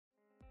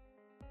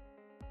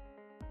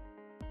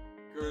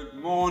Good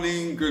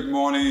morning, good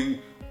morning.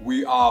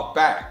 We are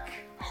back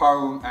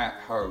home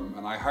at home,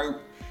 and I hope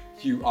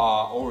you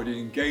are already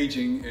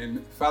engaging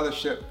in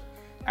fellowship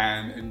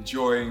and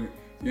enjoying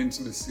the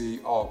intimacy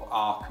of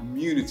our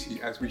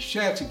community as we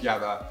share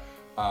together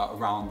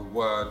around the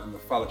Word and the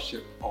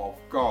fellowship of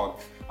God.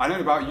 I don't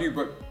know about you,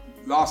 but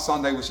last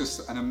Sunday was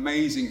just an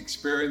amazing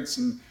experience,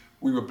 and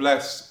we were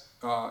blessed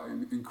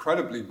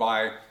incredibly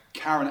by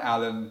Karen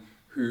Allen,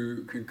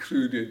 who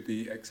concluded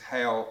the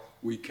Exhale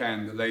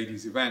weekend, the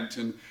ladies' event,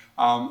 and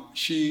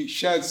she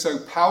shared so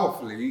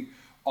powerfully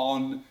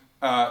on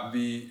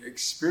the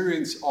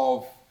experience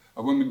of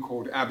a woman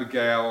called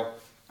Abigail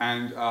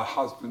and her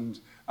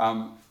husband,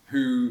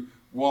 who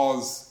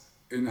was,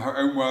 in her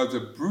own words, a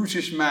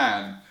brutish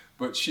man,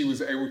 but she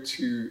was able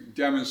to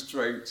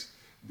demonstrate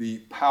the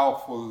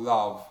powerful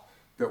love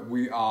that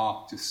we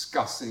are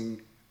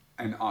discussing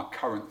in our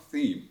current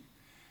theme.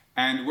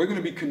 And we're going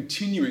to be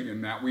continuing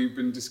in that. We've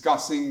been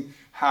discussing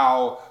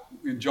how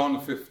in John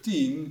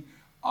 15,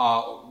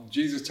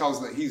 Jesus tells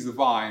us that he's the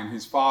vine,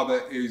 his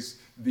Father is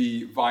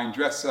the vine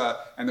dresser,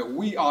 and that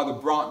we are the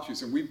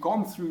branches. And we've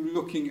gone through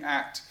looking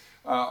at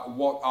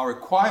what our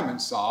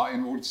requirements are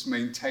in order to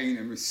maintain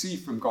and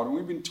receive from God. And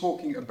we've been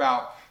talking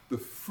about the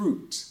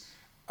fruit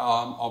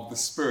of the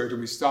Spirit. And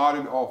we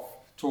started off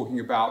talking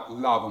about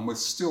love, and we're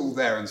still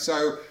there. And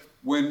so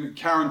when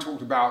Karen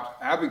talked about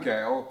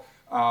Abigail,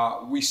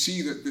 we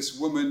see that this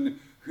woman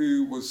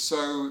who was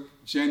so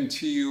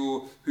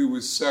genteel, who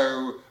was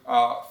so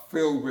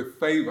filled with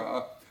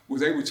favor,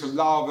 was able to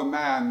love a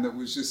man that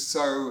was just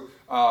so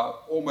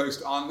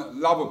almost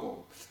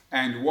unlovable,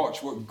 and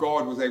watch what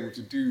God was able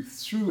to do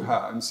through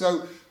her. And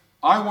so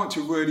I want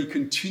to really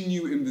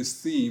continue in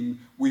this theme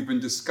we've been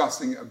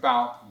discussing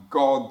about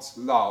God's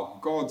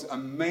love, God's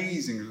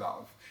amazing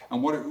love,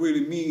 and what it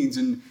really means.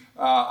 And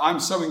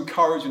I'm so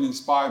encouraged and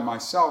inspired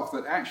myself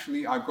that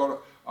actually I've got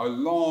a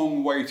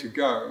long way to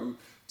go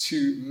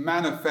to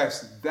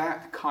manifest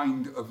that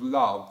kind of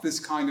love, this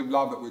kind of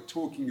love that we're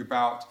talking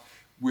about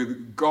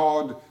with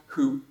God,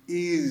 who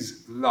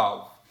is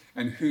love,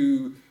 and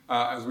who,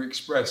 as we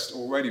expressed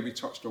already, we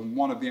touched on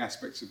one of the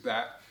aspects of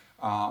that,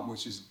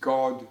 which is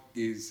God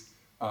is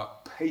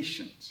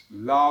patient.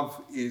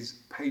 Love is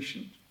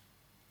patient.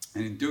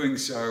 And in doing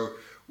so,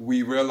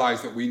 we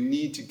realize that we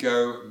need to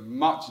go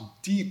much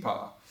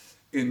deeper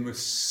in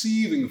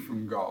receiving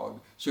from God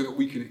so that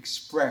we can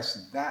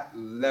express that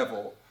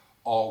level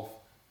of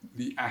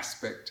the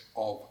aspect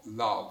of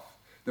love.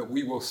 That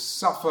we will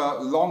suffer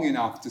long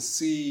enough to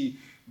see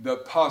the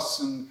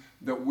person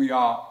that we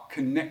are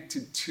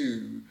connected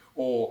to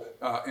or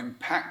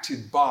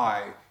impacted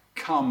by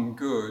come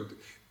good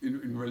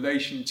in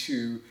relation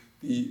to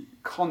the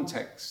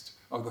context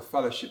of the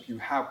fellowship you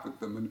have with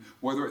them, and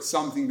whether it's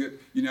something that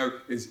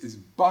is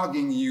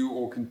bugging you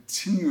or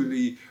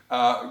continually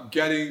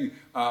getting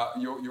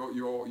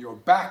your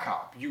back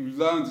up, you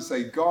learn to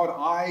say, God,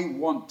 I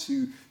want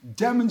to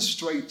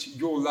demonstrate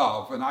your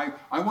love, and I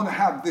want to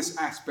have this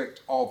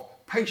aspect of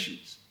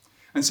patience.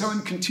 And so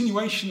in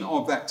continuation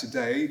of that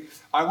today,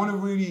 I want to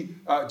really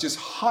just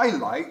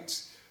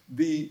highlight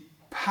the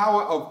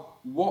power of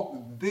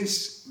what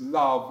this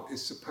love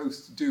is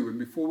supposed to do. And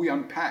before we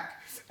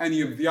unpack any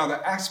of the other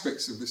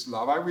aspects of this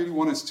love, I really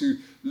want us to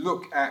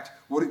look at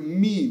what it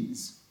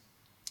means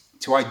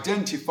to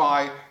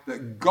identify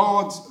that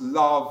God's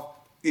love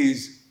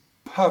is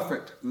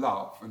perfect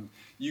love. And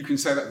you can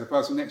say that to the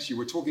person next to you.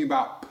 We're talking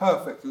about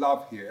perfect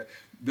love here.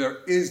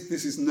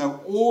 This is no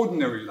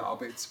ordinary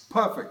love, it's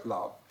perfect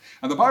love.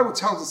 And the Bible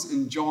tells us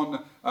in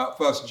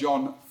 1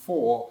 John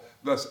 4,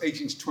 verse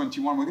 18 to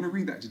 21, we're going to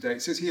read that today.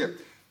 It says here,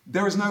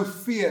 there is no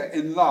fear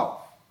in love.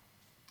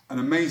 An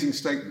amazing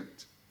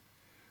statement.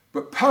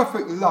 But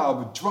perfect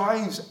love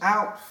drives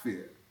out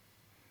fear,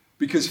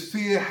 because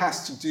fear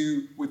has to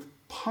do with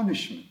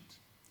punishment.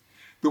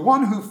 The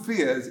one who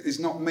fears is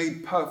not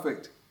made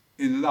perfect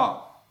in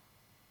love.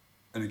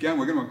 And again,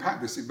 we're going to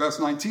unpack this in verse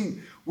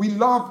 19. We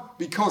love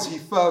because he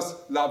first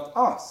loved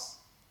us.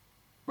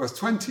 Verse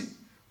 20.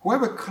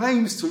 Whoever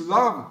claims to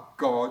love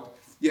God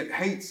yet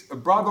hates a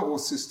brother or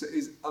sister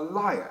is a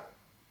liar.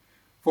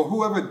 For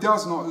whoever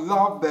does not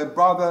love their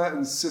brother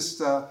and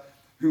sister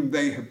whom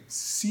they have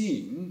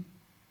seen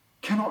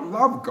cannot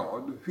love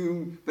God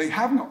whom they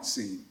have not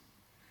seen.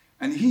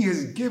 And he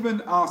has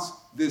given us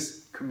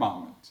this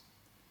commandment.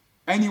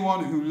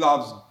 Anyone who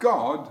loves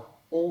God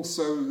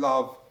also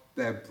loves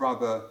their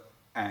brother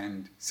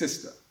and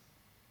sister.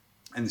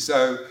 And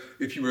so,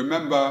 if you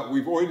remember,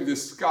 we've already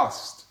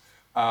discussed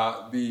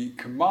the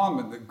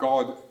commandment that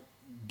God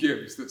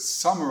gives that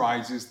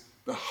summarizes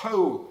the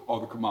whole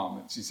of the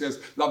commandments. He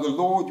says, love the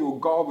Lord your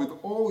God with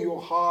all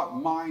your heart,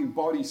 mind,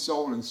 body,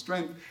 soul, and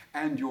strength,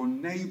 and your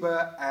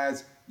neighbor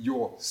as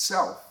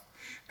yourself.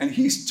 And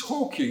he's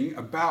talking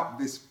about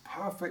this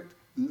perfect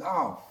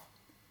love.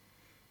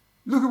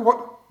 Look at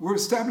what we're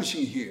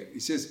establishing here. He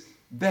says,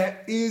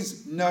 there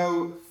is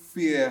no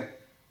fear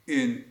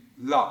in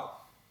love.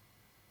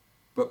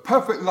 But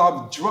perfect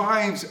love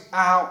drives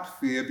out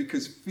fear,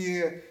 because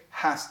fear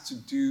has to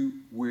do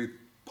with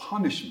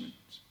punishment.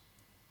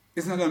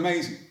 Isn't that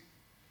amazing?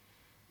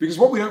 Because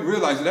what we don't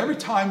realize is that every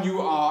time you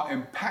are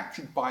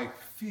impacted by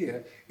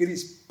fear, it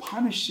is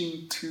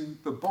punishing to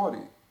the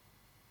body.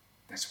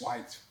 That's why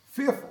it's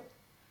fearful.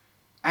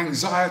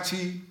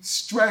 Anxiety,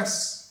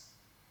 stress,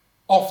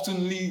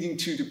 often leading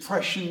to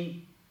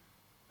depression,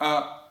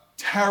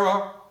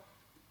 terror.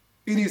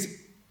 It is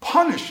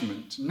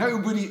punishment.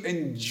 Nobody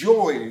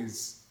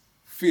enjoys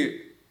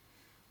fear.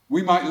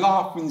 We might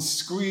laugh and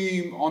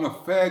scream on a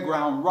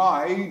fairground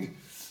ride,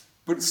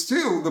 but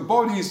still the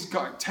body is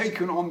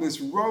taken on this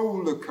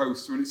roller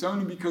coaster, and it's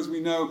only because we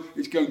know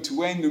it's going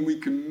to end and we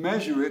can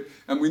measure it,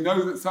 and we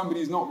know that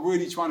somebody is not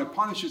really trying to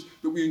punish us,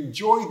 that we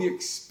enjoy the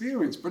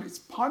experience, but it's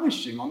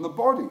punishing on the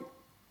body.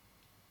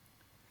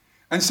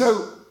 And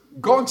so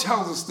God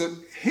tells us that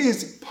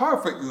his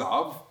perfect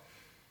love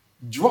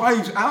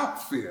drives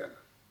out fear,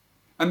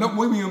 and that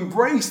when we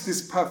embrace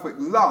this perfect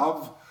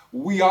love,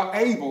 we are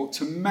able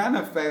to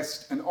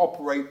manifest and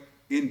operate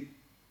in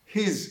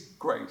his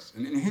grace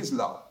and in his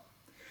love.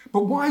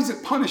 But why is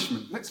it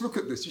punishment? Let's look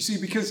at this. You see,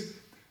 because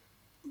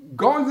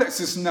God lets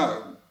us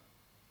know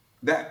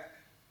that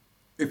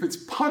if it's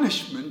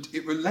punishment,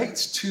 it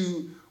relates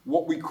to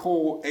what we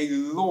call a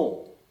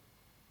law.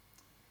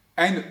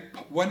 And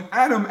when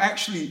Adam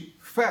actually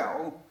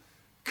fell,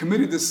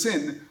 committed the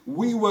sin,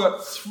 we were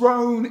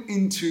thrown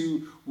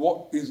into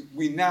what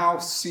we now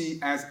see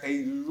as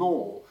a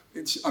law.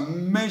 It's a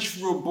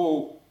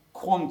measurable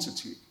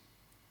quantity.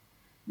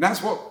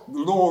 That's what the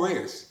law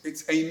is.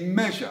 It's a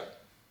measure.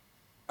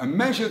 A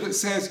measure that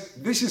says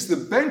this is the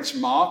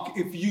benchmark.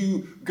 If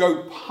you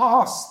go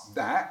past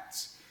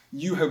that,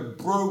 you have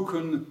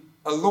broken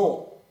a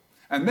law.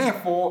 And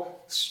therefore,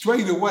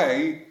 straight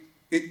away,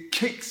 it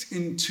kicks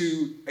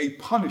into a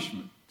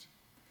punishment.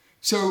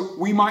 So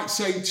we might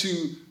say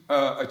to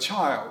a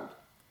child,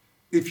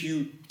 if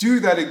you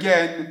do that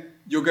again,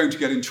 you're going to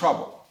get in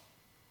trouble.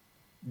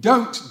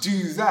 Don't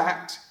do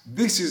that.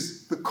 This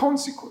is the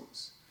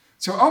consequence.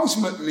 So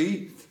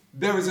ultimately,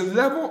 there is a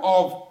level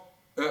of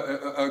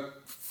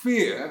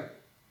fear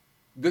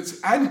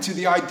that's added to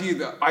the idea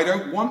that I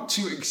don't want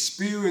to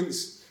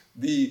experience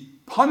the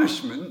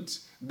punishment,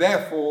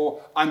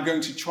 therefore I'm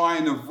going to try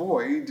and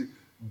avoid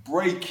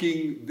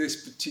breaking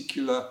this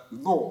particular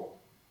law.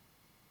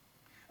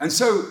 And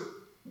so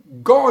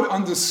God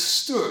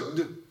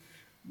understood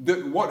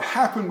that what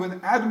happened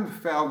when Adam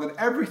fell, that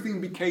everything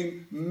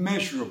became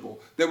measurable.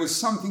 There was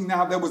something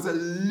now, there was a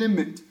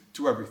limit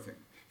to everything.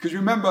 Because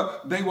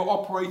remember, they were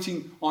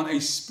operating on a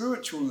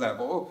spiritual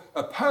level,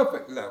 a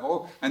perfect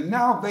level, and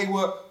now they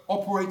were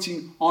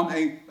operating on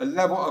a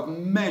level of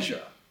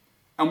measure.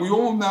 And we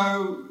all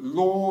know the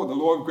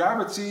law of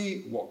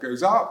gravity, what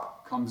goes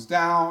up comes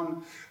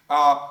down.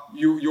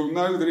 You'll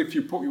know that if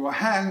you put your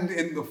hand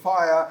in the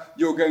fire,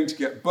 you're going to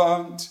get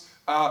burnt.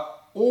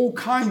 All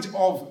kinds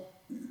of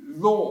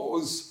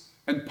laws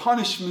and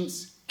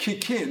punishments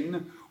kick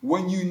in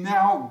when you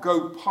now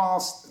go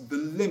past the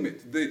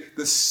limit,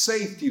 the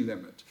safety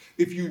limit.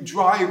 If you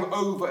drive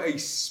over a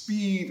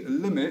speed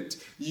limit,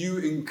 you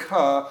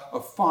incur a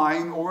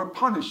fine or a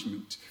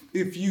punishment.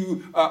 If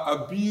you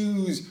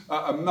abuse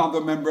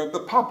another member of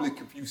the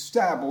public, if you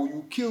stab or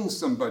you kill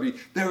somebody,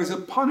 there is a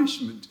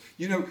punishment,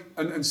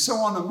 and so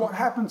on. And what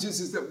happens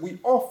is that we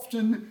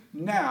often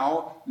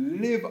now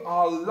live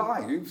our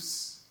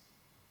lives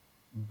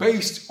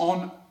based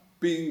on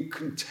being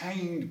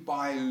contained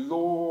by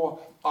law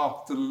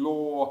after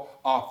law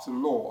after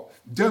law.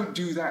 Don't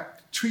do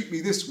that. Treat me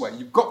this way.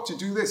 You've got to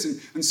do this.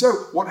 And so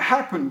what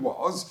happened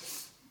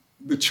was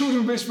the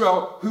children of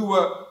Israel who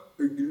were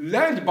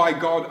led by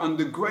God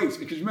under grace,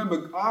 because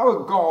remember, our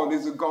God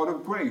is a God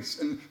of grace,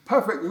 and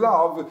perfect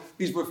love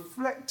is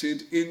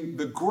reflected in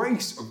the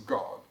grace of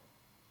God.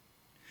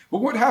 But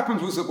what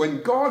happened was that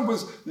when God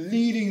was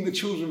leading the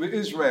children of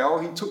Israel,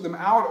 he took them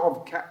out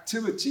of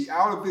captivity,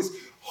 out of this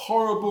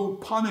horrible,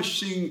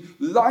 punishing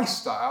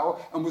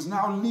lifestyle, and was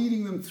now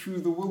leading them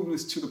through the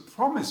wilderness to the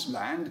promised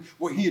land,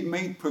 where he had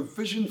made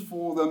provision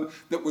for them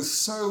that was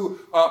so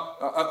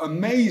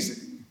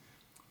amazing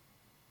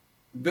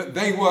that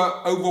they were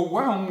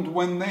overwhelmed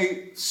when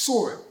they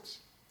saw it.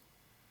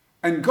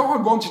 And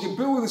God wanted to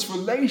build this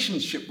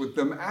relationship with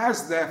them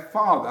as their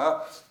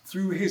Father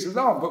through his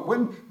love. But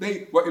when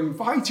they were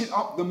invited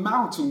up the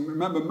mountain,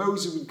 remember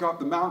Moses would go up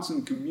the mountain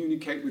and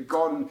communicate with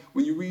God. And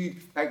when you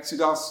read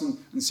Exodus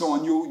and so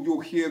on,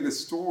 you'll hear the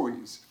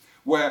stories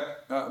where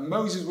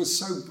Moses was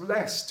so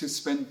blessed to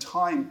spend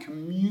time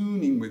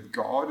communing with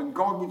God. And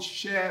God would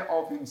share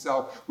of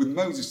himself with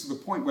Moses to the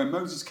point where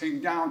Moses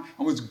came down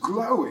and was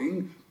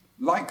glowing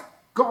like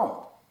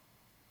God.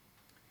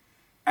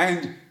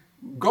 And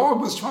God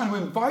was trying to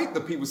invite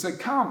the people, say,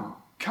 come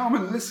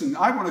and listen.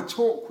 I want to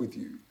talk with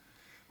you.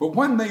 But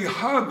when they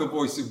heard the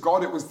voice of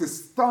God, it was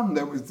this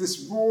thunder, it was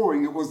this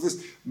roaring, it was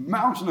this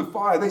mountain of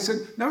fire. They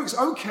said, no, it's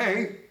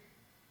okay.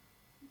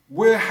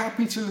 We're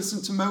happy to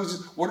listen to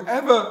Moses.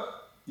 Whatever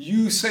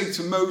you say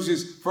to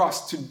Moses for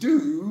us to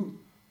do,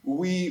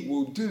 we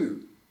will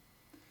do.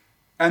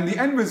 And the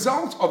end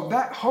result of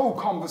that whole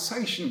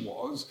conversation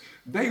was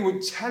they were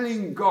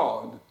telling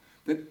God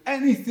that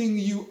anything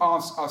you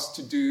ask us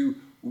to do,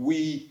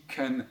 we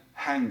can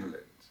handle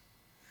it.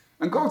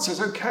 And God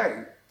says,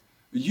 okay,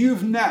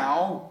 you've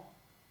now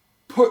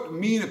put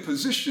me in a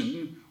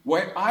position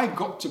where I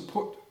got to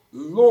put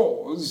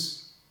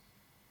laws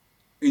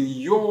in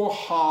your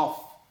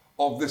half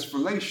of this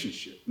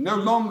relationship. No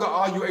longer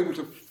are you able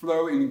to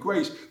flow in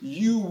grace.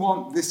 You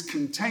want this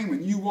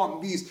containment. You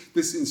want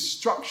this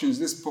instructions,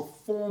 this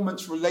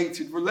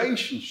performance-related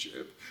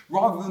relationship,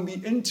 rather than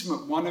the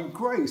intimate one of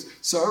grace.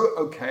 So,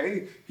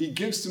 okay, he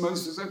gives to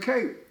Moses,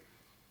 okay,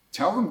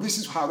 tell them this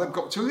is how they've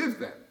got to live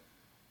then.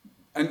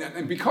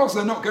 And because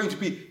they're not going to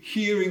be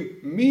hearing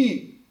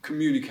me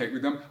communicate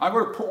with them, I've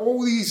got to put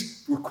all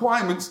these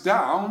requirements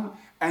down,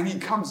 and he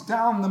comes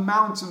down the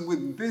mountain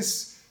with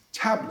this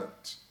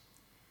tablet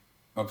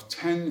of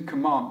 10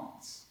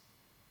 commandments.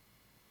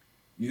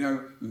 You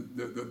know,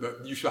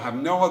 you shall have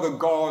no other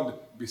God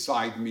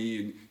beside me.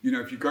 And, you know,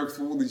 if you go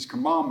through all these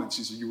commandments,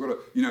 you say you've got to,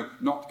 you know,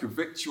 not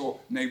covet your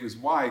neighbor's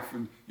wife.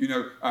 And, you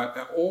know,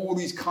 all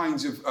these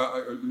kinds of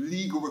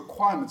legal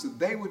requirements that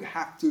they would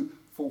have to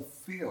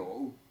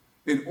fulfill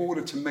in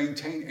order to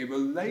maintain a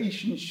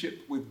relationship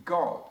with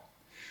God.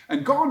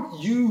 And God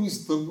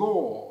used the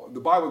law, the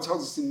Bible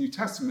tells us in the New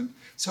Testament,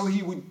 so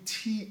he would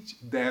teach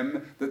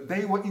them that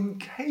they were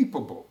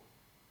incapable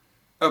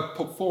of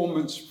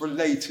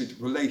performance-related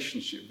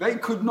relationship. They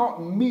could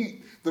not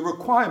meet the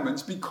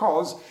requirements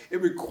because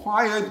it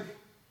required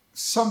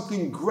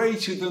something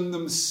greater than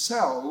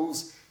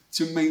themselves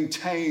to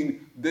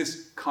maintain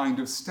this kind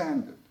of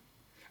standard.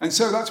 And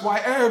so that's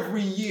why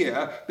every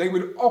year they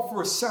would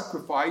offer a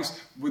sacrifice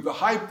with the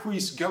high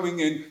priest going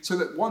in, so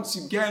that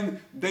once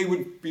again they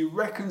would be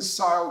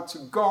reconciled to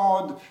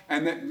God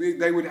and that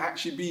they would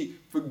actually be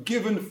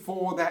forgiven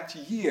for that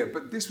year.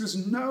 But this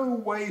was no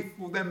way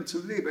for them to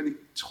live. And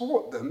it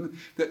taught them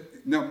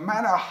that no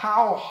matter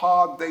how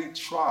hard they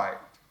tried,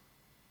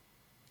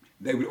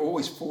 they would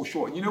always fall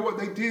short. And you know what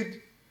they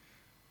did?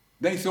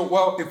 They thought,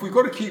 well, if we've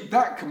got to keep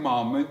that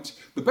commandment,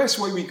 the best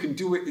way we can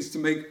do it is to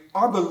make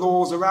other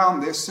laws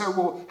around this. So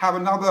we'll have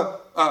another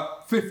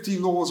 50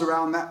 laws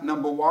around that,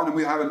 number one, and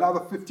we'll have another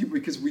 50,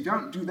 because if we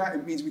don't do that,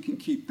 it means we can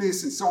keep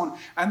this and so on.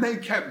 And they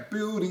kept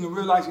building and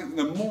realizing that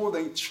the more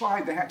they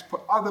tried, they had to put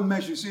other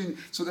measures in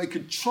so they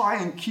could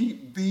try and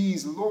keep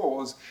these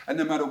laws. And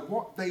no matter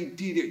what they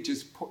did, it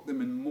just put them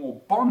in more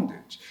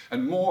bondage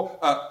and more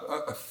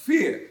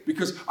fear,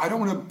 because I don't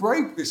want to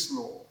break this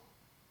law.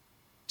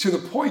 To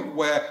the point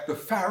where the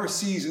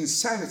Pharisees and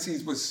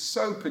Sadducees were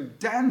so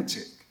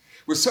pedantic,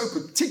 were so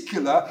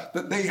particular,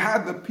 that they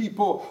had the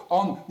people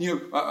on,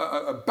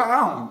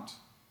 bound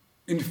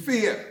in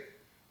fear.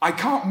 I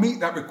can't meet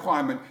that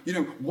requirement. You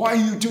know, why are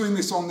you doing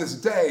this on this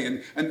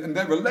day? And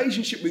their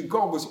relationship with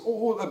God was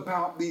all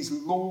about these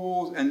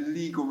laws and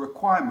legal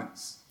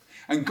requirements.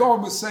 And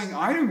God was saying,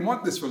 I don't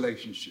want this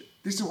relationship.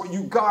 This is what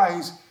you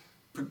guys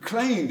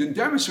proclaimed and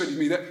demonstrated to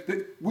me,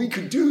 that we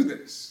could do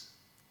this.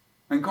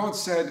 And God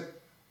said,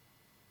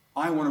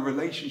 I want a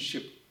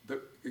relationship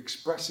that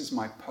expresses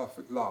my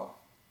perfect love.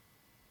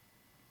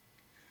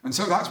 And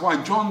so that's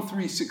why John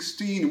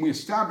 3:16, and we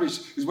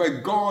established, is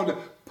where God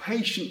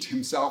patient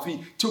himself.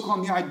 He took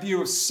on the idea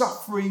of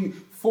suffering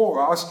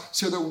for us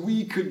so that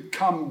we could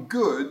come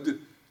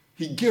good.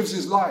 He gives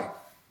his life.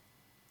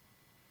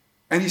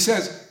 And he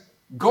says,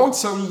 God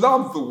so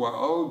loved the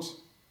world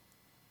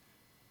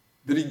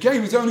that he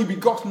gave his only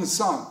begotten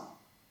Son,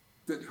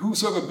 that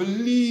whosoever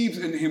believes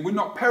in him would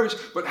not perish,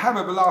 but have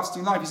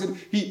everlasting life. He said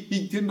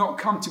he did not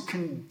come to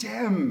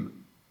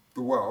condemn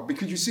the world.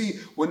 Because you see,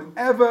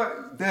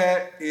 whenever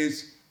there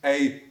is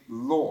a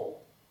law,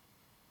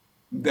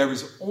 there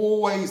is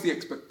always the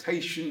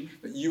expectation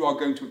that you are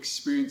going to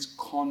experience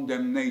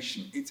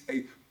condemnation. It's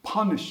a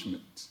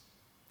punishment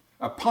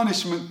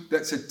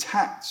that's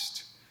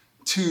attached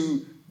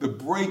to the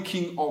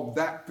breaking of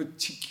that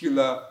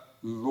particular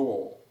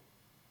law.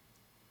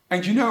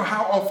 And you know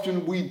how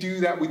often we do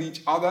that with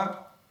each other?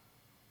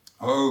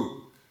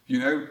 Oh,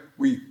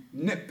 we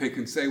nitpick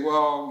and say,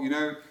 well,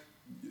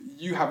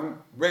 you haven't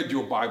read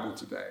your Bible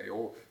today,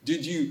 or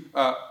did you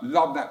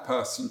love that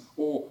person,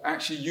 or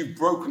actually you've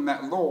broken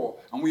that law.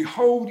 And we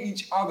hold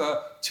each other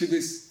to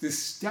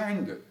this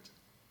standard.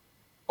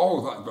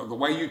 Oh, the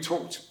way you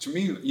talk to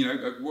me,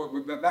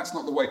 that's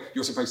not the way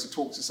you're supposed to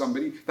talk to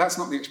somebody. That's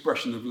not the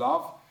expression of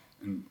love.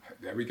 And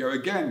there we go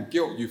again,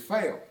 guilt, you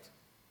failed.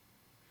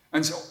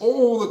 And so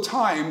all the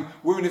time,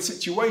 we're in a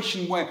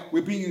situation where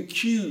we're being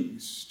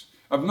accused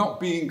of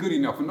not being good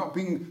enough, of not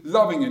being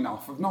loving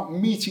enough, of not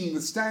meeting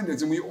the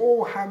standards. And we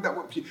all have that,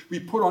 what we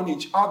put on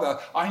each other.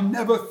 I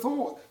never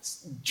thought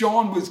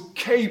John was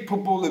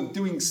capable of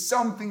doing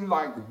something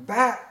like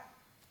that.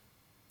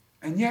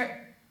 And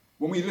yet,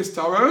 when we list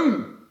our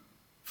own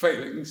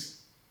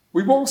failings,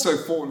 we've also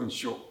fallen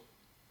short.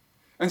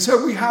 And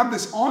so we have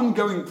this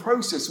ongoing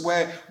process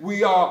where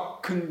we are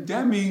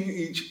condemning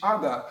each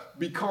other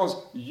because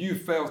you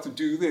failed to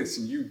do this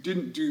and you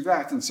didn't do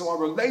that. And so our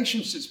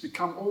relationships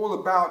become all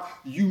about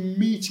you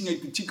meeting a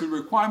particular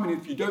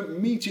requirement. If you don't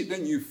meet it,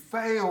 then you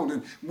failed,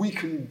 and we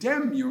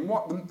condemn you. And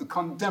what the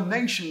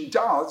condemnation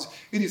does,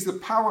 it is the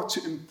power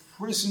to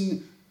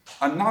imprison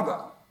another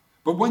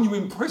But when you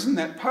imprison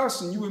that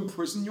person, you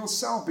imprison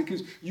yourself,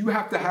 because you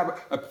have to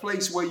have a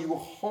place where you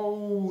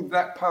hold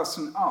that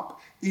person up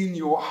in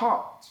your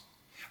heart.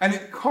 And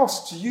it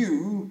costs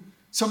you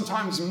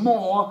sometimes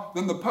more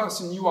than the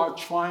person you are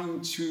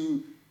trying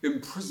to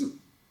imprison,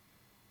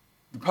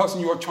 the person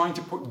you are trying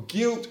to put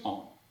guilt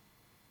on.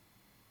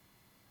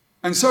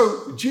 And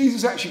so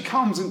Jesus actually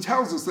comes and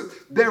tells us that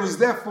there is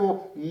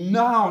therefore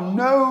now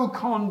no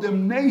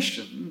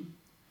condemnation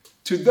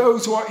to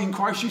those who are in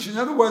Christ Jesus. In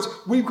other words,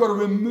 we've got to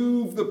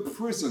remove the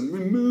prison,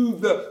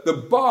 remove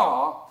the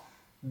bar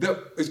that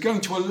is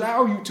going to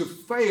allow you to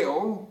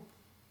fail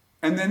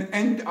and then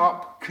end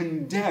up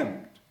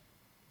condemned.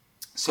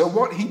 So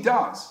what he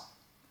does,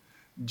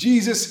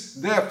 Jesus,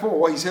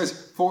 therefore, he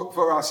says,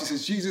 for us, he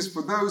says, Jesus,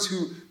 for those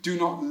who do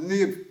not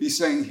live, he's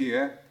saying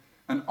here,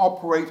 and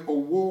operate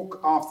or walk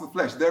after the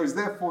flesh. There is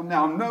therefore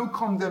now no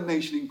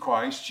condemnation in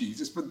Christ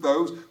Jesus for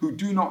those who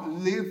do not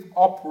live,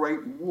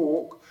 operate,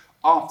 walk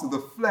after the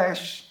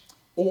flesh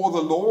or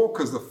the law,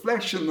 because the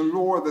flesh and the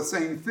law are the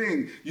same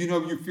thing. You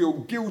know, you feel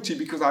guilty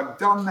because I've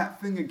done that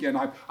thing again.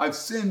 I've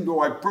sinned,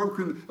 or I've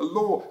broken a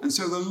law. And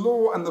so the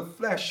law and the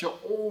flesh are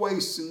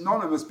always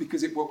synonymous,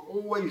 because it will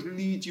always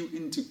lead you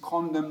into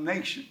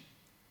condemnation.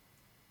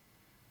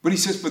 But he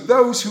says, for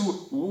those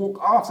who walk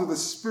after the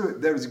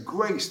Spirit, there is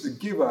grace, the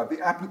giver, the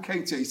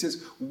applicator. He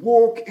says,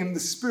 walk in the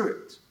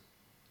Spirit.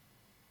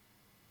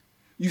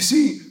 You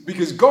see,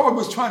 because God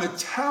was trying to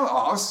tell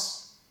us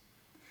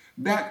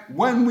that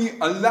when we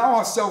allow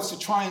ourselves to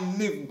try and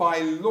live by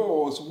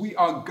laws, we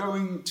are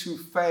going to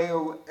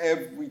fail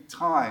every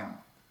time.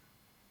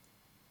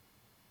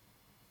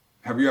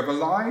 Have you ever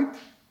lied?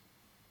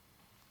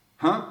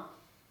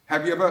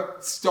 Have you ever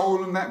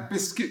stolen that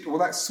biscuit or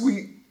that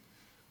sweet?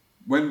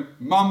 When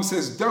mum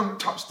says, don't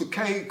touch the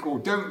cake, or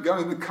don't go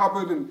in the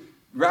cupboard and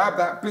grab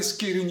that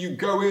biscuit, and you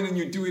go in and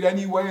you do it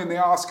anyway, and they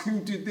ask,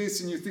 who did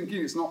this? And you're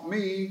thinking, it's not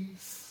me.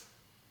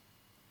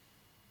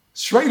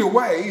 Straight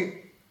away,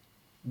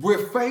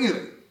 we're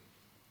failing.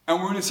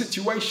 And we're in a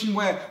situation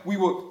where we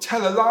will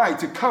tell a lie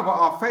to cover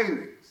our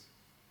failings.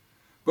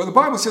 But the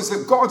Bible says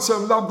that God so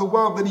loved the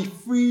world that he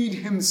freed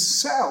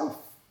himself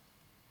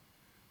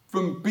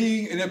from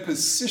being in a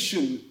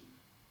position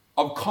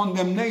of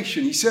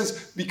condemnation. He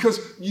says,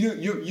 because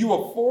you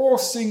are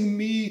forcing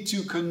me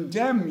to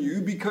condemn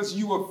you, because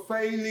you are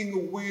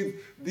failing with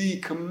the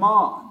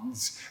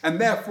commands.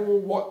 And therefore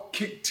what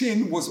kicked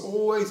in was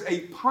always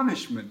a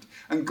punishment.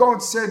 And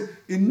God said,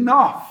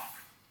 enough.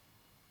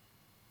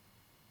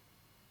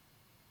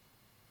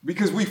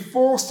 Because we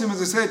forced him,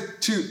 as I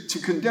said, to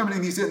condemn it.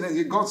 And he said,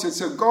 and God said,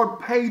 so God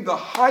paid the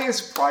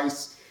highest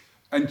price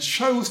and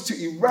chose to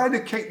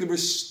eradicate the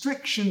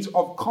restrictions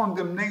of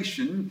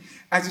condemnation,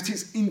 as it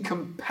is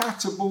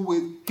incompatible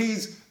with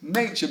his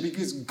nature,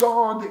 because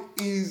God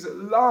is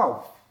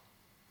love.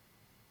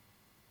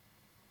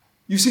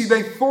 You see,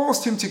 they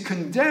forced him to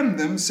condemn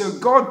them, so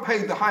God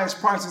paid the highest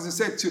price, as I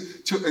said,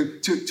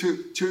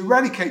 to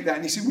eradicate that.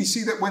 And we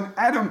see that when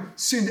Adam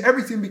sinned,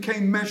 everything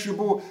became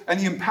measurable,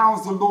 and he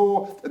empowers the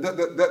law.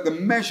 The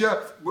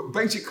measure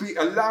basically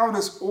allowed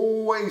us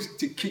always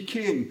to kick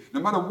in.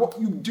 No matter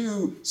what you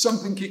do,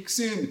 something kicks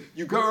in.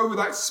 You go over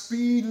that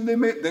speed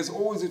limit, there's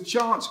always a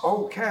chance.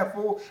 Oh,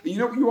 careful. And you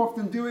know what you're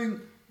often doing?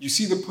 You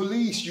see the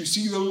police, you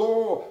see the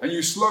law, and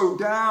you slow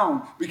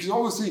down, because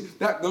obviously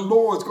that the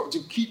law has got to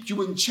keep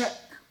you in check.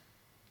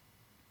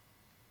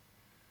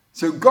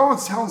 So God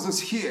tells us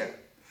here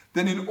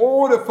that in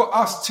order for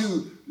us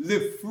to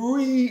live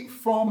free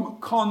from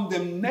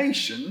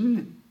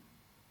condemnation,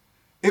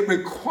 it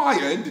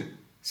required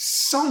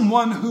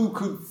someone who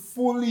could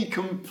fully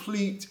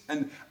complete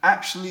and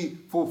actually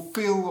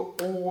fulfill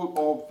all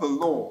of the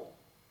law.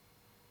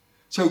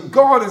 So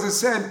God, as I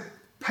said,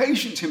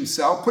 patient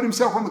himself, put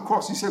himself on the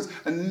cross, he says,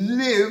 and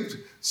lived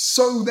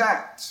so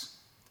that,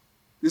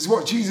 this is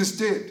what Jesus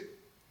did.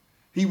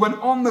 He went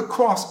on the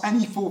cross and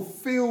he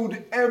fulfilled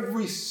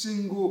every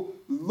single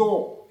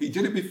law. He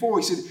did it before.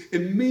 He said,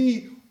 in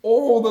me,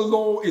 all the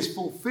law is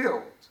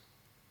fulfilled.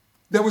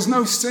 There was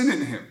no sin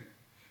in him.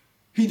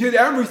 He did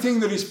everything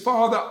that his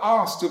Father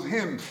asked of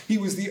him. He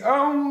was the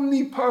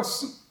only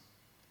person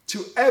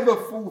to ever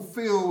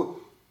fulfill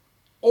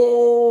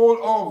all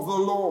of the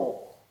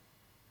law.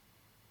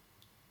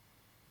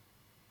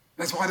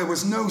 That's why there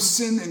was no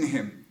sin in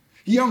him.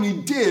 He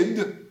only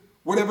did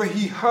whatever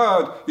he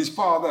heard his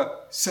Father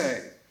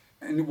say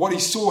and what he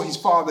saw his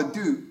Father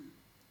do.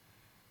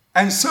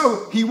 And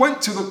so he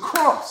went to the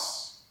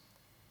cross,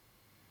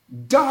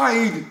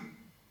 died,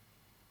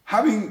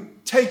 having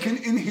taken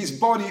in his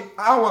body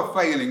our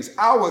failings,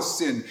 our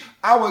sin,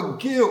 our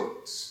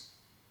guilt,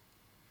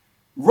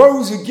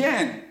 rose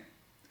again,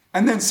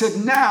 and then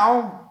said,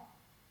 now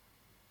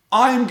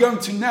I'm going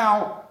to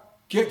now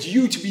get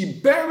you to be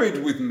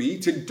buried with me,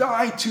 to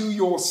die to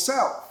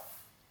yourself.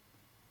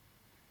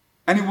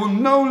 And it will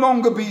no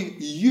longer be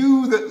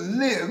you that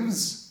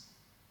lives,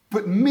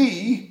 but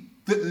me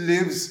that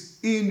lives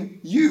in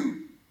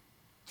you.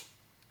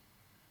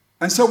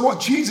 And so what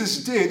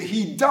Jesus did,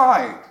 he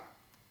died.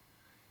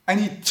 And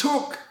he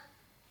took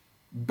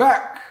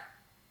back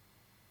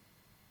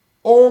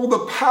all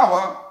the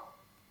power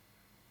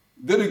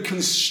that had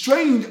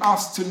constrained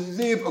us to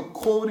live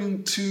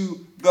according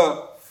to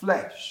the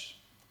flesh.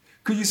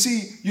 Because you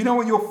see, you know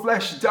what your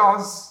flesh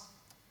does,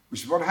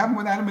 which is what happened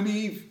with Adam and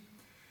Eve?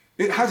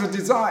 It has a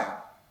desire.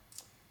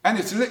 And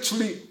it's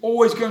literally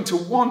always going to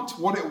want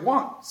what it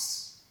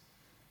wants.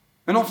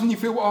 And often you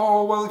feel,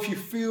 oh, well, if you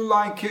feel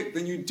like it,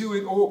 then you do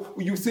it. Or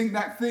you think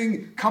that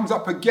thing comes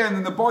up again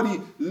and the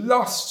body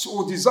lusts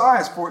or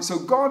desires for it. So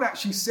God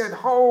actually said,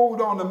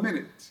 hold on a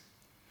minute.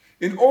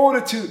 In order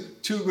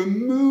to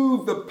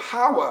remove the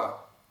power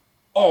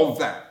of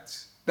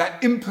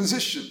that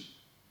imposition,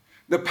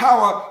 the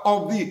power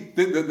of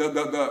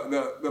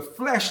the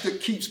flesh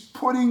that keeps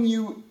putting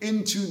you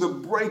into the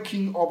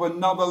breaking of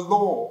another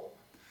law,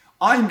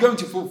 I'm going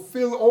to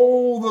fulfill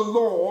all the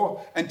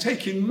law and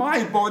take in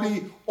my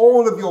body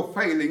all of your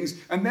failings,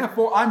 and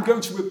therefore I'm going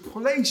to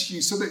replace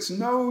you so that it's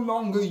no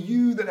longer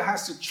you that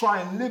has to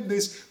try and live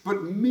this,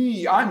 but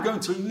me. I'm going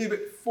to live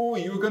it for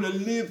you. You're going to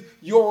live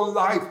your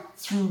life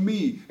through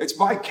me. It's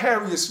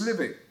vicarious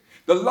living.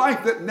 The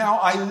life that now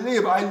I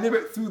live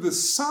it through the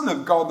Son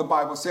of God, the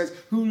Bible says,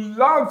 who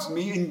loves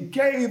me and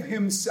gave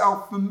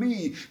himself for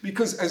me.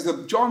 Because as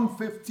John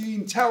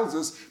 15 tells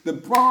us, the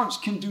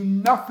branch can do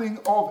nothing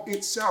of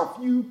itself.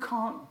 You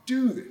can't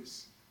do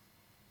this.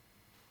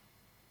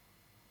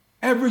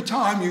 Every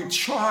time you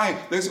try,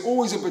 there's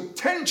always a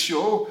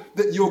potential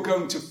that you're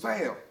going to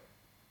fail.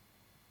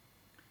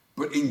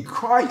 But in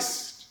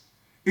Christ,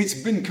 it's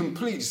been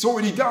complete. It's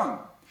already done.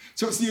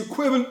 So it's the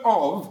equivalent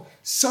of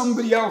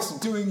somebody else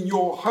doing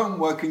your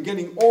homework and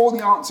getting all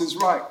the answers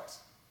right.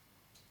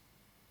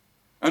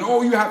 And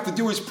all you have to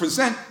do is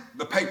present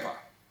the paper.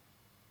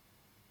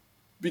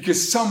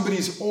 Because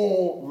somebody's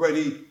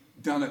already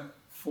done it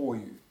for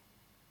you.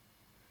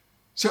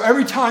 So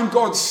every time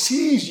God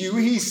sees you,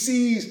 he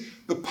sees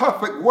the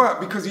perfect work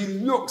because he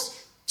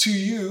looks to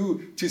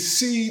you to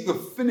see the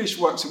finished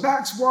work. So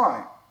that's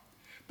why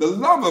the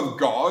love of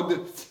God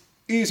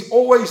is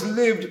always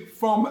lived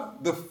from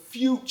the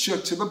future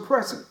to the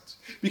present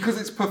because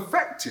it's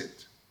perfected.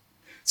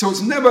 So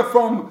it's never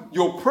from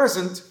your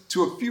present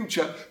to a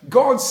future.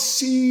 God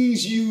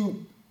sees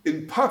you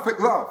in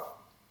perfect love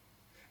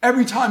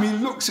every time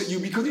he looks at you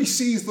because he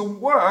sees the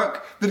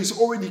work that is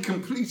already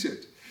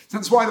completed.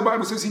 That's why the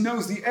Bible says he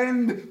knows the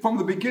end from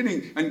the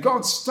beginning. And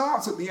God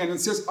starts at the end and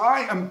says,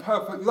 I am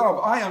perfect love.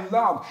 I am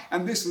love.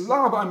 And this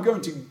love I'm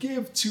going to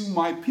give to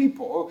my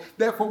people.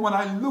 Therefore, when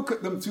I look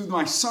at them through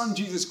my Son,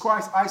 Jesus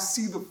Christ, I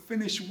see the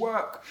finished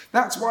work.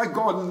 That's why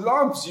God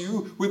loves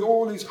you with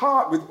all his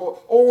heart, with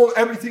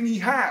everything he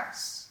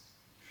has.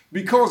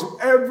 Because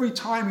every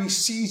time he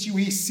sees you,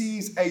 he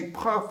sees a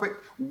perfect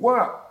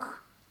work.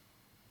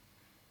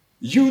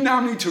 You now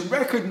need to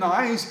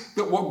recognize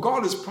that what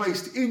God has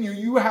placed in you,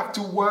 you have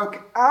to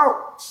work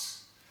out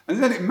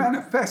and let it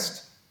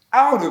manifest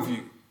out of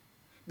you.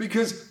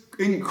 Because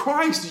in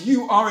Christ,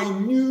 you are a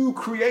new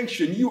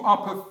creation. You are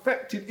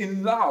perfected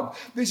in love.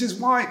 This is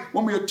why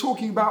when we are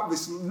talking about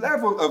this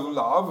level of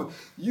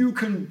love, you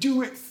can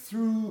do it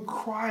through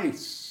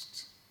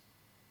Christ.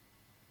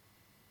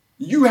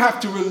 You have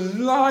to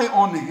rely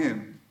on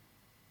him.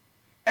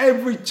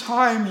 Every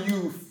time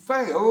you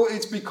fail,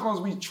 it's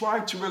because we try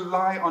to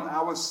rely on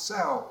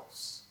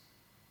ourselves.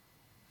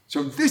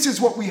 So this is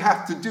what we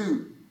have to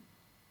do.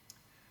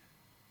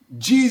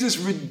 Jesus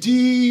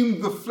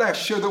redeemed the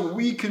flesh so that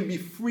we can be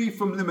free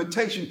from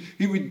limitation.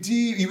 He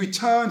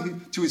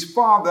returned to his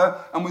Father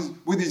and was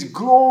with his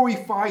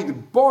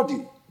glorified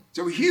body.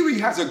 So here he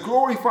has a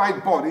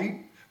glorified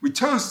body,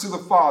 returns to the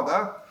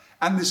Father,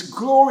 and this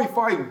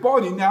glorified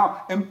body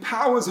now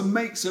empowers and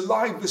makes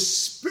alive the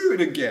Spirit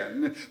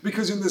again.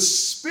 Because in the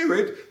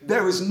Spirit,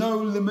 there is no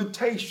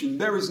limitation.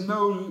 There is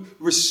no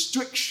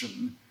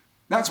restriction.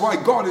 That's why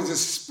God is a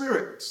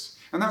Spirit.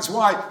 And that's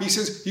why he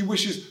says he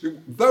wishes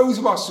those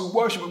of us who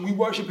worship him, we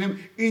worship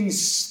him in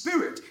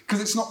spirit. Because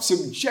it's not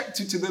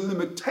subjected to the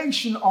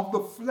limitation of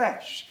the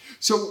flesh.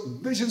 So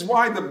this is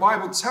why the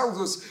Bible tells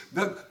us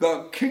that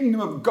the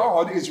kingdom of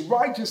God is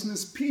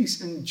righteousness,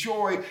 peace, and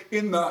joy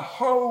in the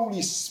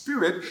Holy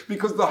Spirit,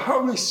 because the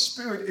Holy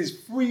Spirit is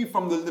free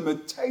from the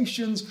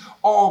limitations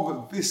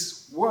of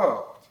this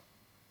world.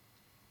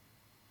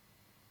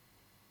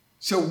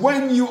 So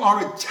when you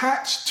are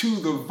attached to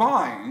the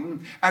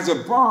vine as a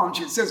branch,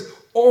 it says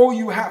all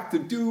you have to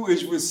do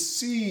is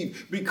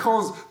receive,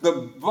 because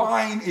the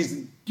vine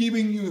is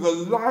giving you the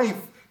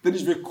life that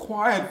is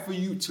required for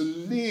you to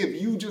live.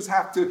 You just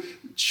have to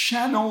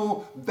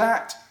channel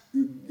that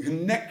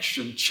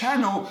connection,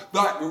 channel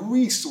that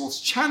resource,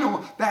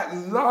 channel that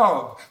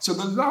love. So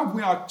the love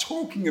we are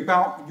talking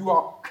about, you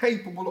are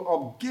capable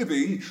of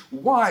giving.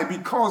 Why?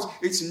 Because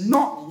it's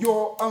not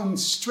your own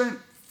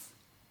strength.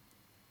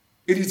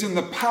 It is in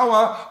the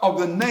power of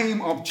the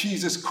name of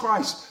Jesus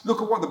Christ.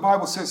 Look at what the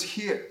Bible says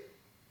here.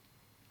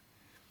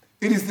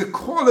 It is the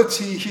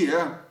quality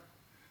here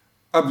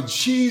of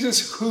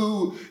Jesus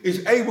who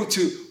is able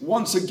to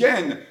once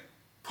again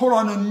put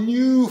on a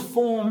new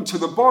form to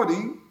the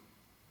body,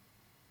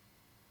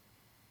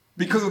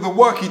 Because of the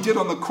work he did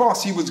on the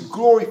cross, he was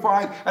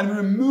glorified and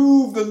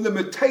removed the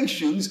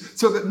limitations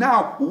so that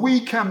now we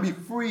can be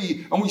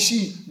free. And we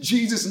see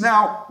Jesus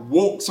now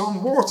walks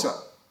on water.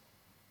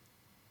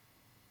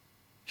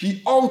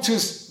 He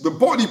alters the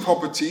body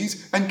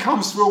properties and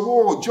comes through a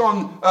wall.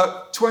 John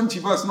 20,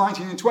 verse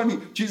 19 and 20,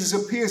 Jesus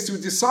appears to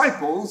his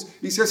disciples.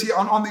 He says here,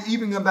 on the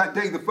evening of that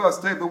day, the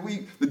first day of the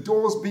week, the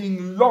doors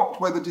being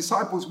locked where the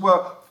disciples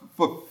were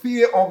for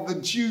fear of the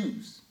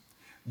Jews.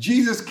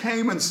 Jesus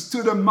came and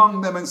stood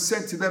among them and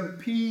said to them,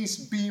 peace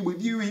be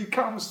with you. He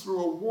comes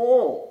through a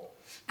wall.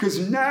 Because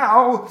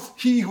now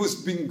he has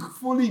been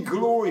fully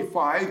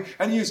glorified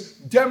and he has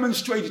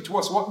demonstrated to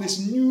us what this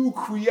new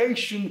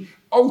creation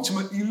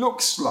ultimately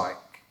looks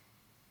like.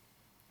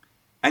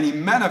 And he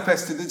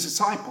manifested the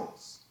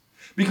disciples.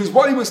 Because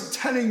what he was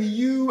telling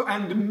you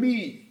and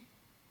me,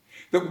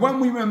 that when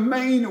we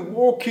remain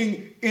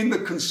walking in the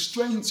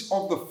constraints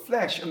of the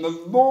flesh and the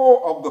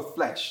law of the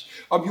flesh,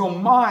 of your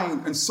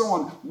mind and so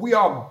on, we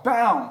are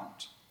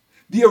bound.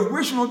 The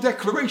original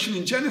declaration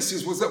in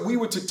Genesis was that we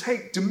were to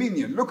take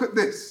dominion. Look at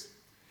this.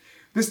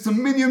 This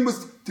dominion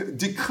was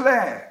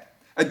declared,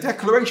 a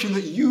declaration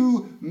that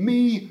you,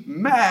 me,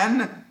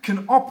 man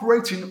can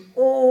operate in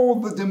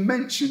all the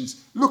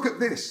dimensions. Look at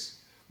this.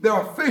 There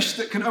are fish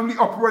that can only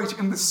operate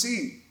in the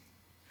sea,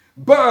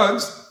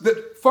 birds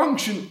that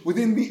function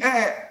within the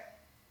air,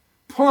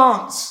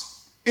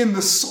 plants in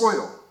the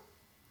soil.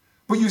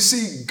 But you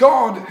see,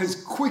 God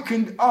has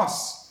quickened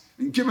us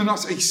and given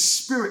us a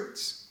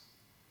spirit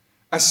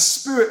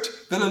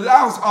that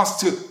allows us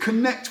to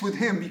connect with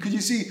him. Because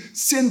you see,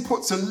 sin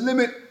puts a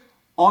limit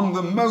on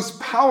the most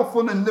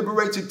powerful and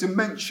liberated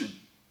dimension,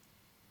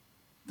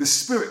 the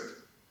spirit.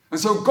 And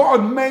so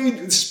God made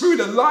the spirit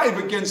alive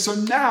again. So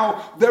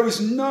now there is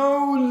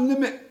no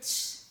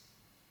limits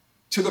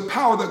to the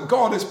power that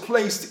God has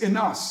placed in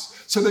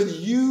us, so that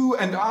you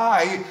and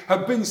I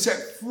have been set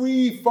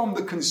free from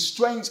the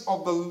constraints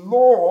of the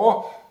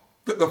law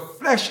that the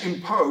flesh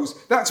imposed.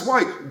 That's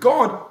why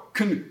God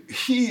can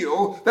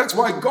heal. That's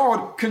why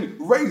God can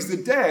raise the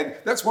dead.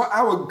 That's why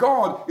our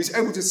God is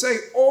able to say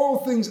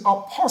all things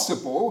are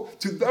possible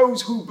to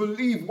those who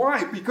believe.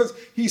 Why? Because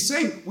he's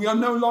saying we are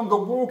no longer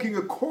walking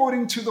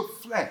according to the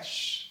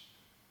flesh,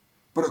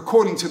 but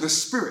according to the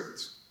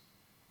Spirit.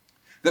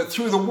 That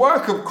through the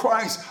work of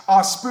Christ,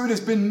 our spirit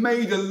has been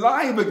made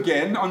alive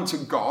again unto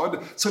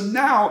God. So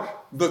now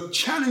the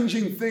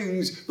challenging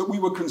things that we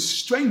were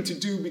constrained to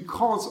do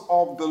because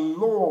of the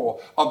law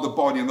of the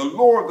body and the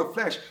law of the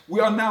flesh, we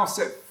are now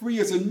set free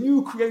as a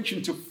new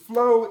creation to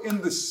flow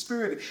in the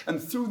Spirit.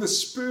 And through the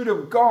Spirit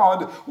of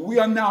God, we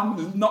are now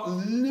not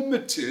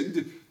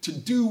limited to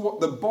do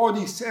what the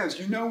body says.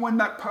 You know, when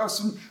that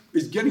person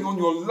is getting on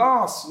your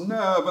last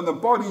nerve and the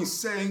body is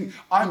saying,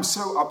 I'm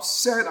so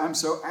upset, I'm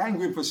so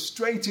angry and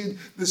frustrated,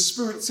 the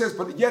Spirit says,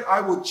 but yet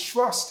I will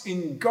trust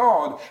in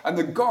God. And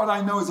the God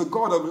I know is a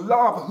God of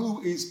love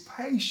who is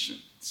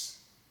patient.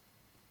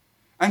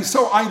 And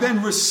so I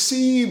then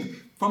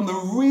receive from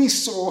the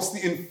resource,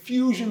 the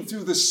infusion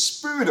through the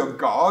Spirit of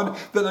God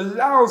that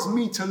allows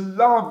me to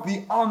love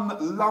the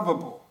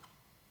unlovable.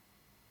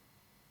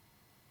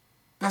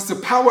 That's the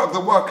power of the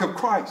work of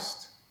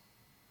Christ.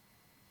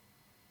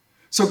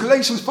 So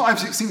Galatians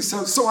 5:16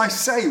 says, so I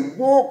say,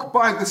 walk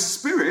by the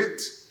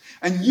Spirit,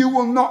 and you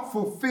will not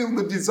fulfill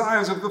the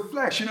desires of the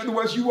flesh. In other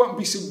words, you won't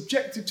be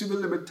subjected to the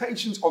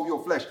limitations of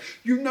your flesh.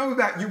 You know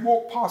that. You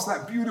walk past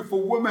that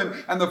beautiful woman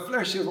and the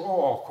flesh says,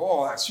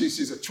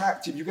 she's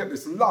attractive. You get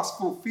this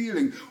lustful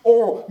feeling.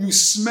 Or you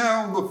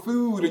smell the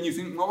food and you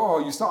think,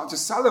 you start to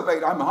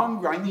salivate. I'm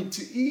hungry. I need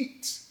to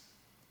eat.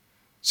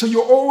 So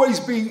you're always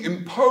being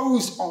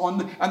imposed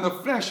on, and the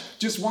flesh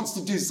just wants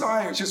to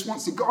desire, it just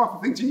wants to go after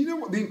things. And you know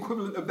what the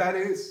equivalent of that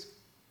is?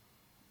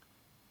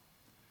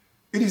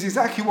 It is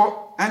exactly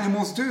what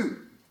animals do.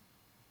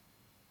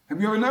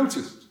 Have you ever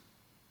noticed?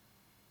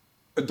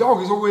 A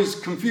dog is always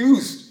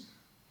confused.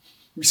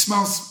 He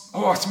smells,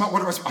 I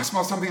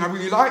smell something I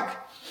really like.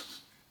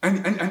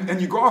 And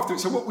you go after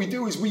it. So what we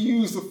do is we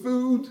use the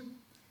food,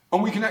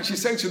 and we can actually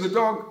say to the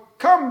dog,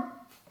 come.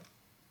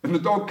 And the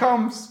dog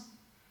comes.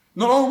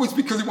 Not always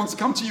because it wants to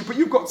come to you, but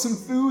you've got some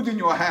food in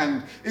your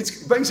hand.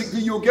 It's basically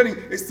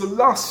it's the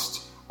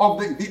lust of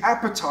the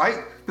appetite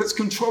that's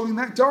controlling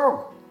that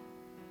dog.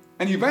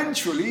 And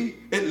eventually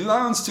it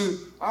learns to,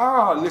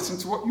 listen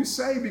to what you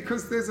say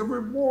because there's a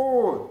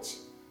reward.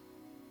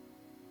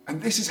 And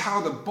this is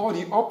how the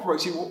body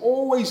operates. It will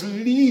always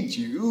lead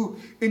you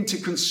into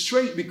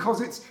constraint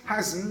because it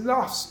has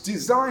lust,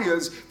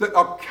 desires that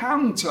are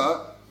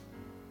counter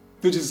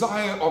the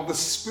desire of the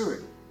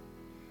Spirit.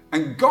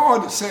 And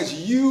God says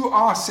you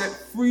are set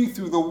free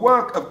through the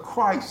work of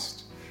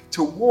Christ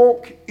to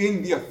walk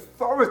in the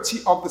authority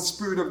of the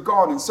Spirit of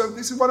God. And so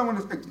this is what I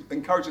want to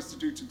encourage us to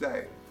do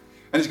today.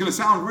 And it's going to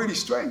sound really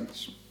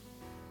strange.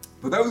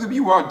 For those of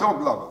you who are dog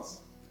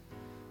lovers,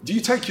 do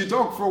you take your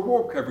dog for a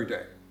walk every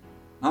day?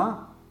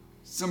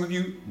 Some of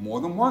you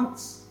more than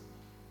once,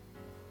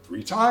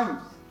 3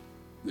 times.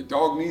 The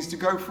dog needs to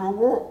go for a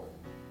walk.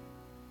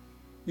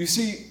 You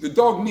see, the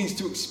dog needs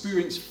to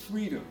experience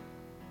freedom.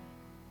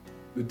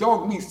 The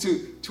dog needs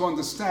to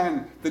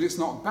understand that it's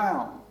not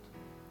bound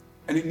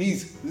and it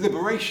needs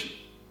liberation.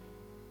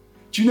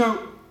 Do you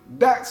know,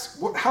 that's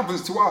what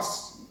happens to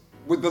us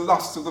with the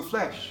lust of the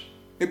flesh.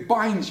 It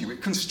binds you,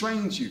 it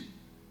constrains you.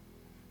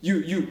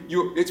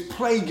 It's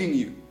plaguing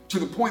you to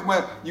the point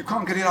where you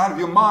can't get it out of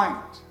your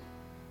mind.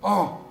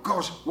 Oh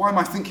gosh, why am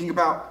I thinking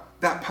about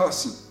that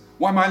person?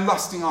 Why am I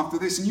lusting after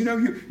this? And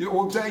you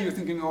all day you're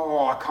thinking,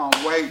 oh, I can't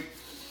wait.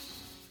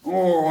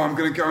 Oh, I'm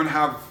going to go and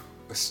have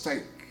a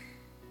steak.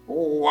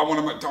 Oh, I want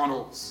a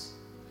McDonald's.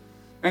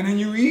 And then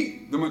you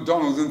eat the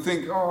McDonald's and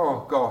think,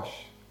 oh gosh,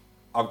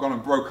 I've gone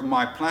and broken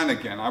my plan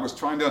again. I was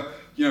trying to,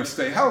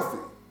 stay healthy.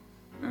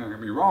 Don't get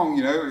me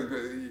wrong,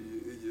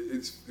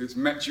 it's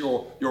met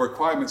your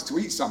requirements to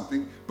eat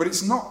something, but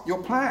it's not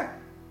your plan.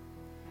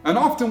 And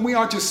often we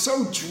are just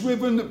so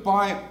driven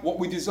by what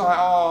we desire.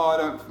 Oh, I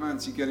don't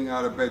fancy getting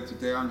out of bed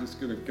today. I'm just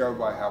going to go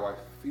by how I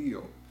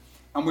feel.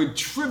 And we're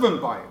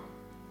driven by it.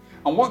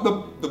 And what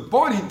the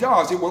body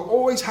does, it will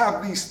always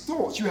have these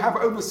thoughts. You have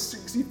over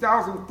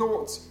 60,000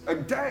 thoughts a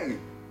day,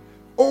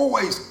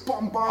 always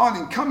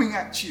bombarding, coming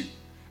at you.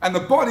 And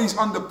the body's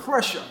under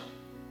pressure.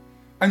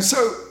 And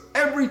so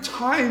every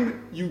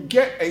time you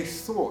get a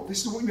thought,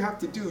 this is what you have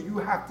to do. You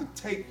have to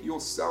take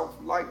yourself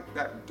like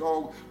that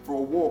dog for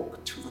a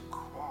walk to the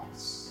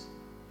cross.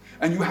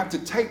 And you have to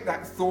take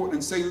that thought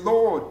and say,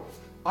 Lord,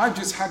 I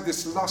just had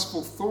this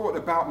lustful thought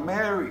about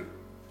Mary.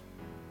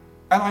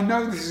 And I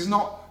know this is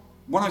not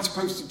what I'm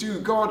supposed to do,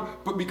 God,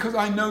 but because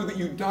I know that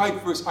you died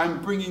for us,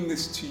 I'm bringing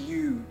this to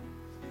you.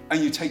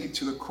 And you take it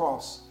to the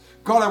cross.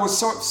 God, I was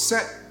so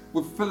upset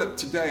with Philip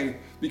today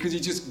because he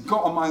just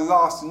got on my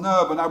last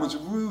nerve and I was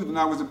rude and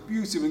I was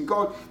abusive. And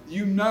God,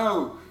 you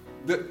know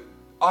that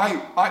I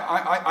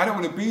don't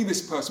want to be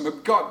this person,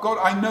 but God,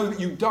 I know that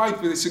you died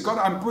for this. So God,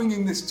 I'm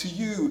bringing this to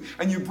you.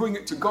 And you bring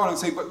it to God and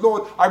say, but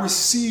Lord, I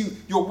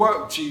receive your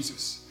work,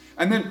 Jesus.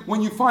 And then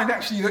when you find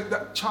actually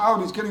that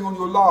child is getting on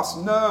your last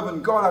nerve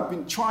and God, I've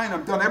been trying,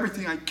 I've done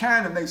everything I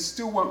can and they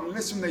still won't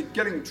listen. They're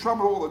getting in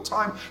trouble all the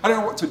time. I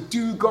don't know what to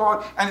do,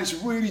 God. And it's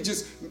really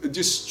just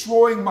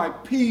destroying my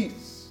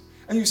peace.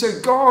 And you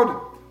say, God,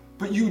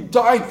 but you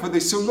died for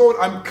this. So Lord,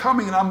 I'm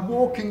coming and I'm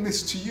walking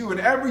this to you. And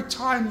every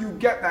time you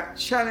get that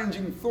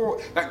challenging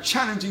thought, that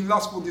challenging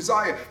lustful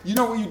desire, you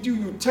know what you do?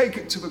 You take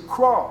it to the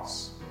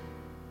cross.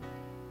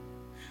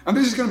 And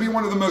this is going to be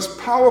one of the most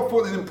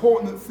powerful and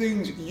important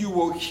things you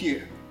will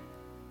hear.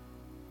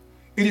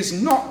 It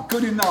is not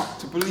good enough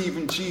to believe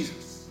in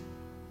Jesus.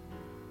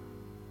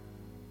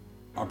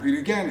 I'll repeat it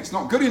again. It's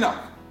not good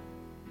enough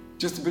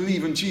just to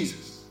believe in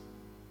Jesus.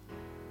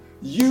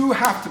 You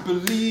have to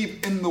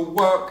believe in the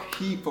work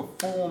he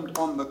performed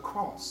on the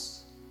cross.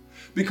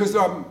 Because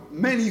there are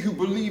many who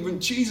believe in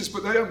Jesus,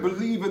 but they don't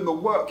believe in the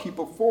work he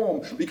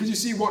performed. Because you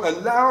see, what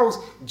allows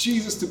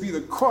Jesus to be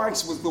the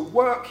Christ was the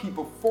work he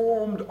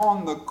performed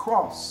on the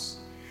cross.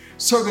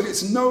 So that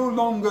it's no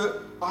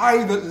longer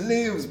I that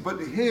lives,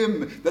 but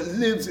him that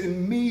lives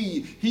in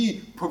me.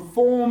 He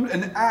performed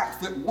an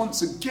act that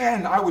once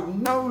again I would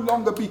no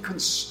longer be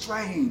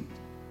constrained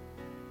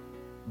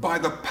by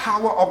the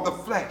power of the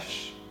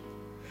flesh.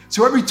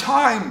 So every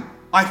time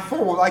I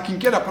fall, I can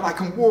get up and I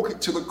can walk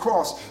it to the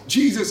cross.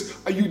 Jesus,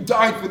 you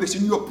died for this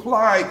and you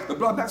apply the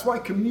blood. That's why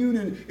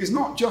communion is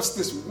not just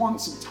this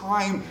once a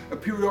time, a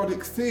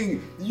periodic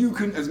thing. You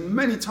can as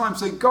many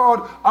times say,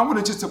 God, I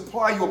want to just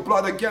apply your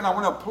blood again. I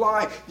want to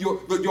apply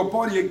your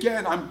body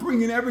again. I'm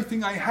bringing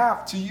everything I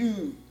have to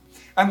you.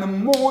 And the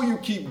more you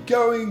keep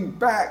going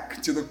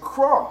back to the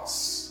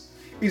cross,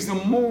 is the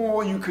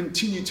more you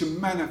continue to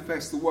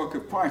manifest the work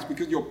of Christ,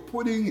 because you're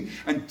putting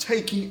and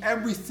taking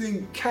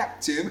everything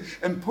captive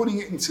and putting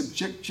it in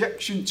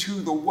subjection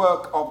to the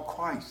work of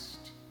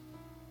Christ.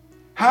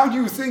 How do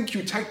you think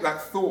you take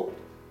that thought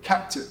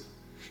captive?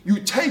 You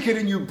take it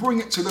and you bring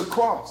it to the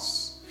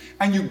cross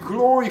and you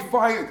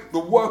glorify the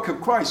work of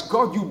Christ.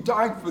 God, you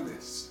died for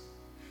this.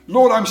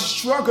 Lord, I'm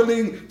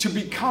struggling to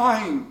be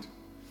kind.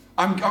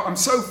 I'm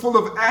so full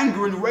of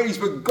anger and rage,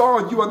 but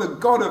God, you are the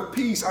God of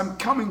peace. I'm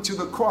coming to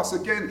the cross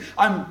again.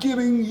 I'm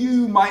giving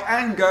you my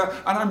anger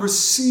and I'm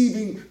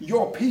receiving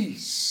your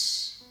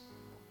peace.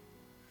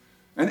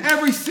 And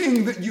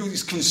everything that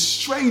is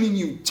constraining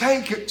you,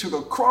 take it to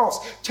the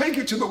cross. Take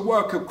it to the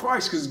work of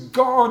Christ, because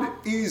God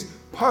is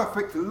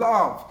perfect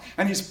love.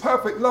 And his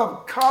perfect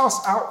love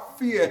casts out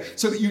fear,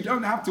 so that you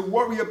don't have to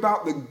worry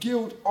about the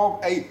guilt of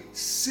a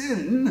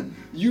sin.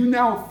 You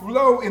now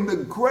flow in the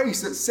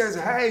grace that says,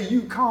 hey,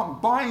 you can't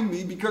bind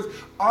me because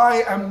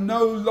I am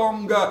no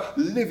longer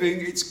living.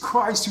 It's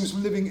Christ who's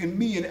living in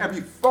me, and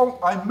every fault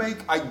I make,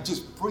 I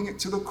just bring it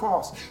to the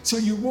cross. So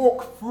you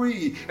walk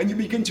free and you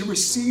begin to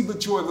receive the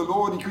joy of the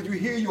Lord, because you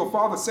hear your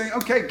Father saying,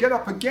 okay, get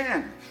up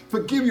again.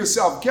 Forgive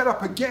yourself, get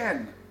up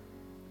again.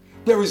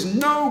 There is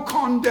no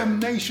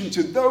condemnation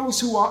to those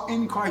who are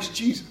in Christ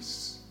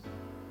Jesus,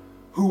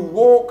 who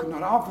walk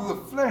not after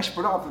the flesh,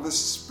 but after the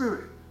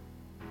Spirit.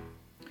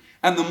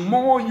 And the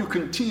more you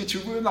continue to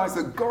realize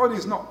that God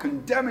is not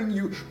condemning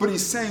you, but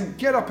he's saying,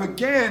 get up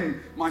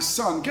again, my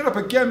son, get up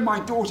again, my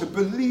daughter,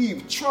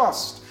 believe,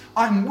 trust.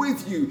 I'm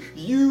with you.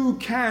 You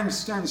can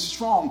stand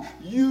strong.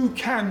 You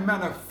can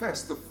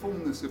manifest the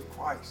fullness of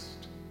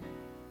Christ.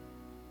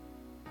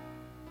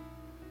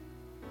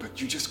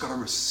 But you just got to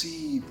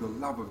receive the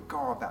love of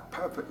God, that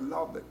perfect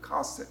love that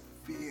casts that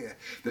fear,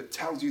 that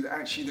tells you that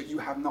actually that you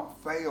have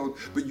not failed,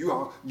 but you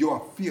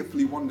are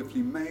fearfully,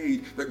 wonderfully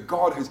made, that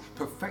God has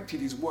perfected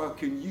his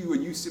work in you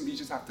and you simply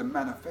just have to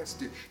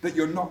manifest it, that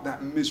you're not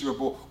that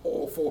miserable,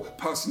 awful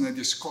person they're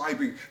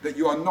describing, that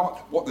you are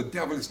not what the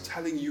devil is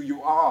telling you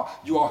you are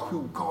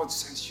who God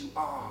says you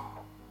are.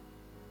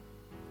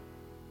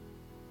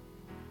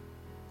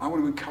 I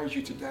want to encourage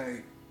you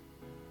today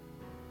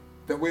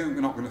that we're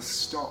not going to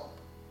stop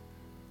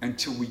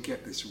until we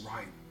get this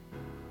right.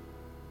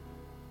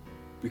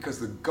 Because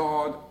the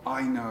God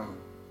I know,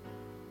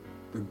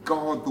 the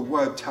God the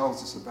word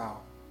tells us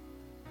about,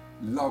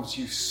 loves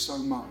you so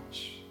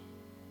much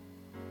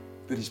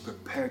that he's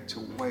prepared to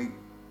wait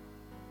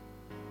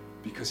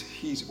because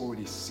he's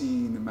already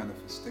seen the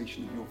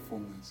manifestation of your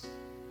fullness.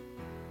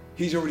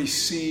 He's already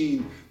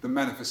seen the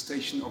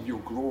manifestation of your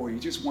glory. He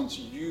just wants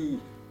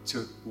you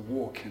to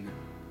walk in it.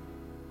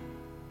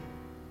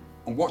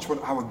 And watch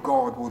what our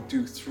God will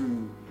do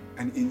through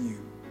and in you.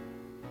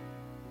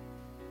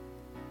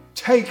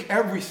 Take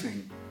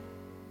everything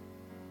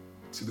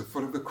to the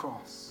foot of the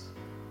cross.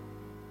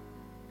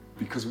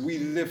 Because we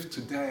live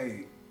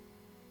today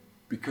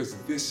because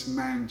this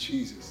man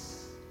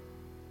Jesus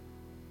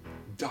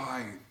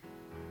died,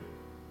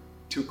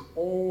 took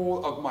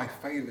all of my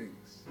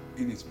failings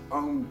in his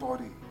own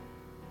body,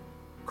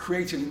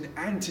 created an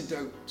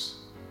antidote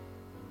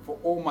for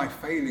all my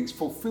failings,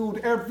 fulfilled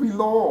every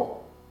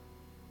law.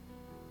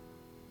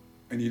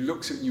 And he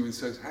looks at you and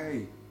says,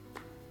 hey,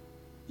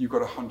 you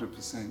got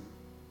 100%.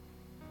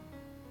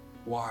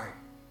 Why?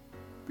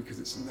 Because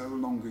it's no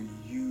longer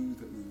you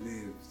that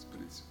lives,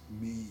 but it's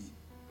me.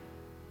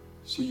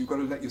 So you've got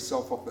to let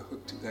yourself off the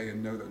hook today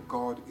and know that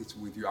God is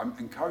with you. I'm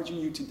encouraging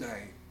you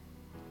today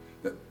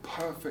that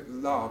perfect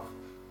love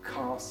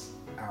casts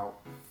out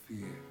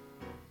fear.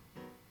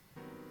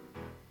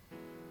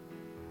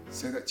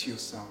 Say that to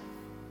yourself.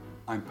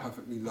 I'm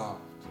perfectly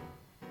loved.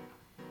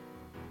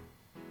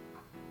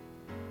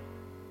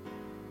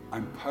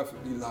 I'm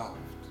perfectly loved.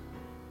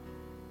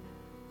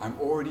 I'm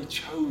already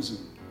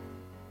chosen.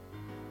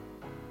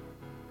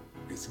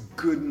 His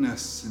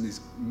goodness and his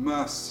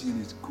mercy and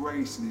his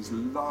grace and his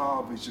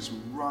love is just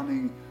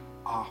running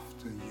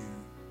after you.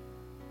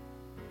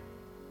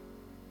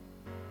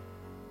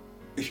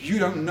 If you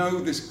don't know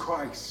this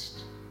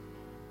Christ,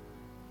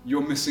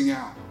 you're missing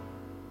out.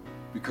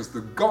 Because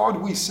the God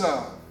we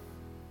serve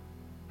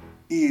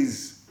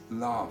is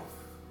love.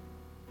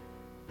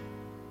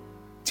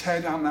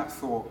 Tear down that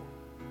thought.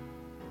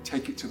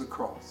 Take it to the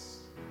cross.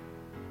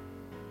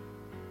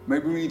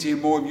 Maybe we need to hear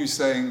more of you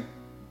saying,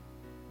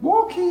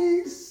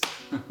 walkies.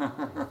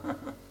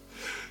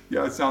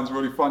 Yeah, it sounds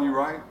really funny,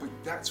 right? But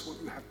that's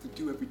what you have to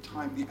do every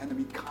time the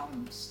enemy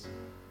comes.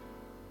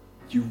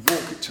 You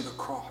walk it to the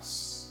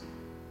cross.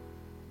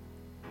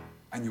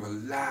 And you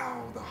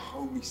allow the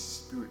Holy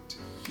Spirit to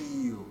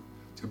heal,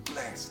 to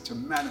bless, to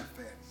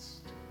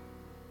manifest.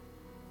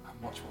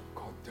 And watch what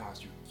God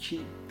does. You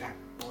keep that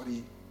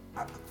body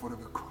at the foot of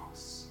the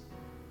cross.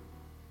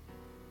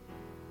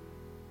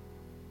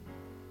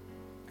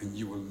 And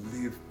you will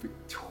live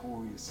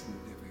victoriously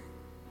living.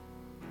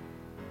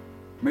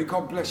 May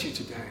God bless you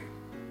today.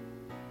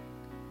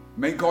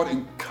 May God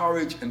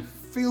encourage and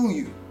fill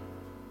you.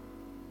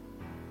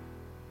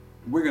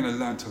 We're going to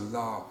learn to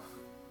love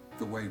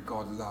the way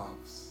God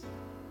loves.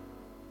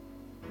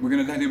 We're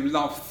going to let him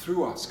love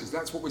through us, because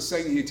that's what we're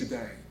saying here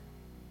today.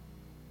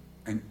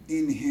 And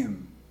in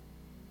him,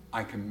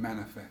 I can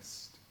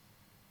manifest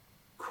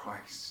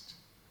Christ.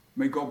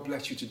 May God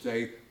bless you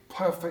today.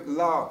 Perfect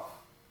love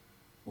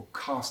will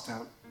cast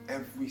out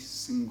every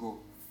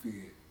single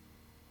fear.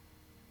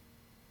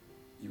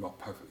 You are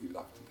perfectly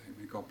loved today.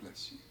 May God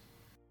bless you.